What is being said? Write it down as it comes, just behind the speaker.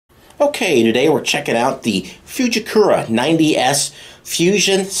Okay, today we're checking out the Fujikura 90S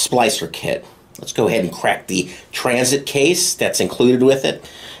Fusion Splicer Kit. Let's go ahead and crack the transit case that's included with it.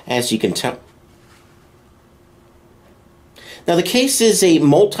 As you can tell. Now the case is a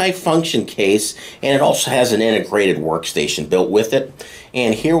multi-function case, and it also has an integrated workstation built with it.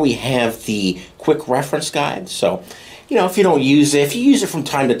 And here we have the quick reference guide. So, you know, if you don't use it, if you use it from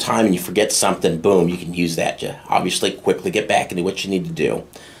time to time and you forget something, boom, you can use that to obviously quickly get back into what you need to do.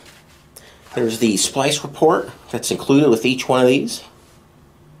 There's the Splice report that's included with each one of these.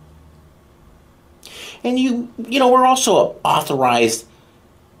 And you know, we're also an authorized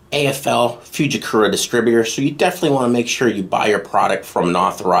AFL Fujikur distributor, so you definitely want to make sure you buy your product from an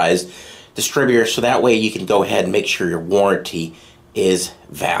authorized distributor, so that way you can go ahead and make sure your warranty is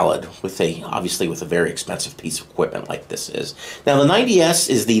valid with obviously with a very expensive piece of equipment like this is. Now the 90S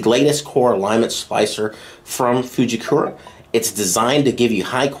is the latest core alignment splicer from Fujikura. It's designed to give you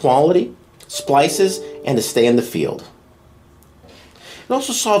high quality splices and to stay in the field. It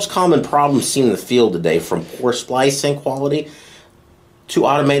also solves common problems seen in the field today, from poor splicing quality to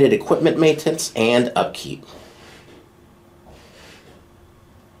automated equipment maintenance and upkeep.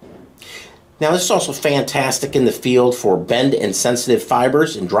 Now this is also fantastic in the field for bend insensitive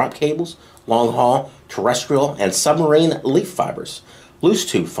fibers and drop cables, long haul, terrestrial, and submarine leaf fibers, loose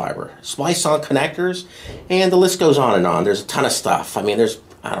tube fiber, splice on connectors, and the list goes on and on. There's a ton of stuff. I mean,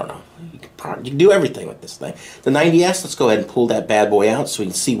 I don't know. You can do everything with this thing. The 90S, let's go ahead and pull that bad boy out so we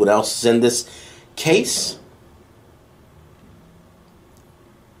can see what else is in this case.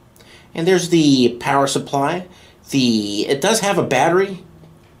 And there's the power supply. It does have a battery,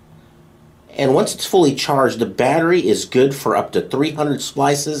 and once it's fully charged, the battery is good for up to 300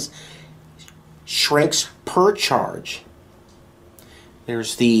 splices, shrinks per charge.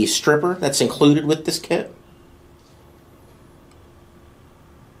 There's the stripper that's included with this kit.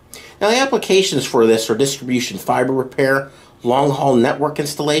 Now the applications for this are distribution fiber repair, long-haul network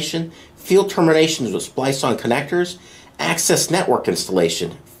installation, field terminations with splice-on connectors, access network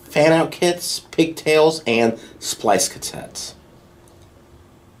installation, fan-out kits, pigtails, and splice cassettes.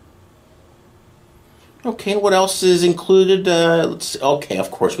 Okay, what else is included? Okay, of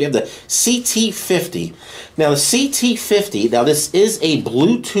course, we have the CT50. Now the CT50, now this is a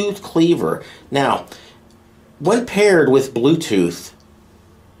Bluetooth cleaver. Now, when paired with Bluetooth,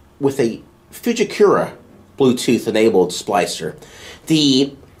 with a Fujikura Bluetooth-enabled splicer,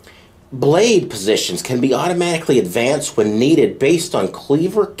 the blade positions can be automatically advanced when needed based on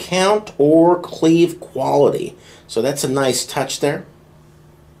cleaver count or cleave quality. So that's a nice touch there.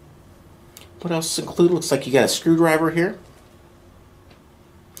 What else is included? Looks like you got a screwdriver here.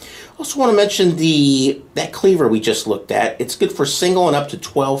 Also want to mention that cleaver we just looked at. It's good for single and up to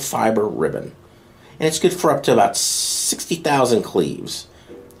 12 fiber ribbon. And it's good for up to about 60,000 cleaves.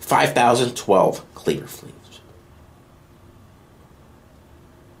 5,012 cleaver sleeves.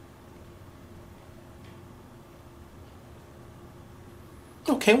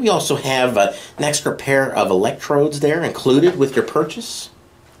 Okay, we also have an extra pair of electrodes there included with your purchase.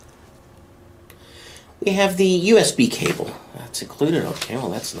 We have the USB cable that's included. Okay, well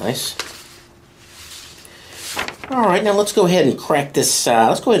that's nice. Alright, now let's go ahead and crack this,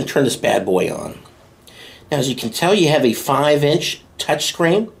 let's go ahead and turn this bad boy on. Now as you can tell, you have a 5-inch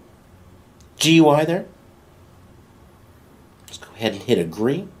touchscreen GUI there. Let's go ahead and hit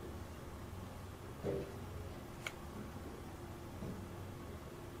agree.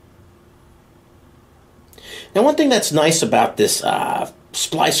 Now one thing that's nice about this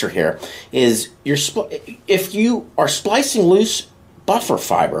splicer here is if you are splicing loose buffer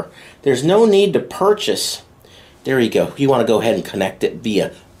fiber, there's no need to purchase. There you go. You want to go ahead and connect it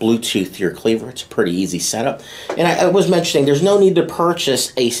via Bluetooth to your cleaver. It's a pretty easy setup. And I was mentioning there's no need to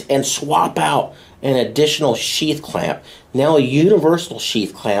purchase and swap out an additional sheath clamp. Now a universal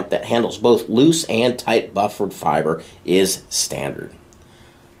sheath clamp that handles both loose and tight buffered fiber is standard.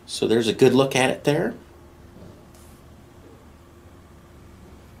 So there's a good look at it there.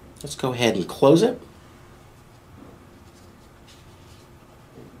 Let's go ahead and close it.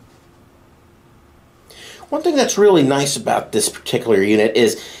 One thing that's really nice about this particular unit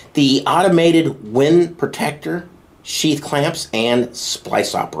is the automated wind protector, sheath clamps, and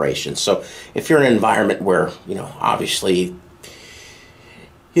splice operations. So if you're in an environment where, you know, obviously,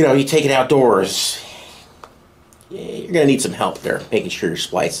 you know, you take it outdoors, you're going to need some help there, making sure your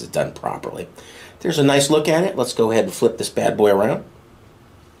splice is done properly. There's a nice look at it. Let's go ahead and flip this bad boy around.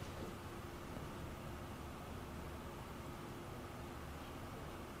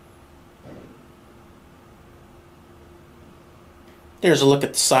 There's a look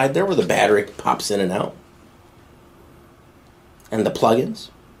at the side there where the battery pops in and out. And the plugins.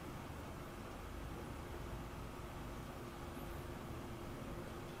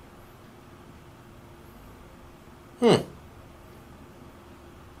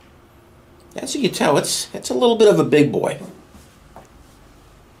 As you can tell, it's a little bit of a big boy.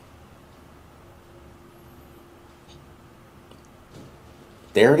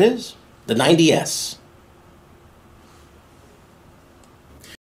 There it is, the 90S.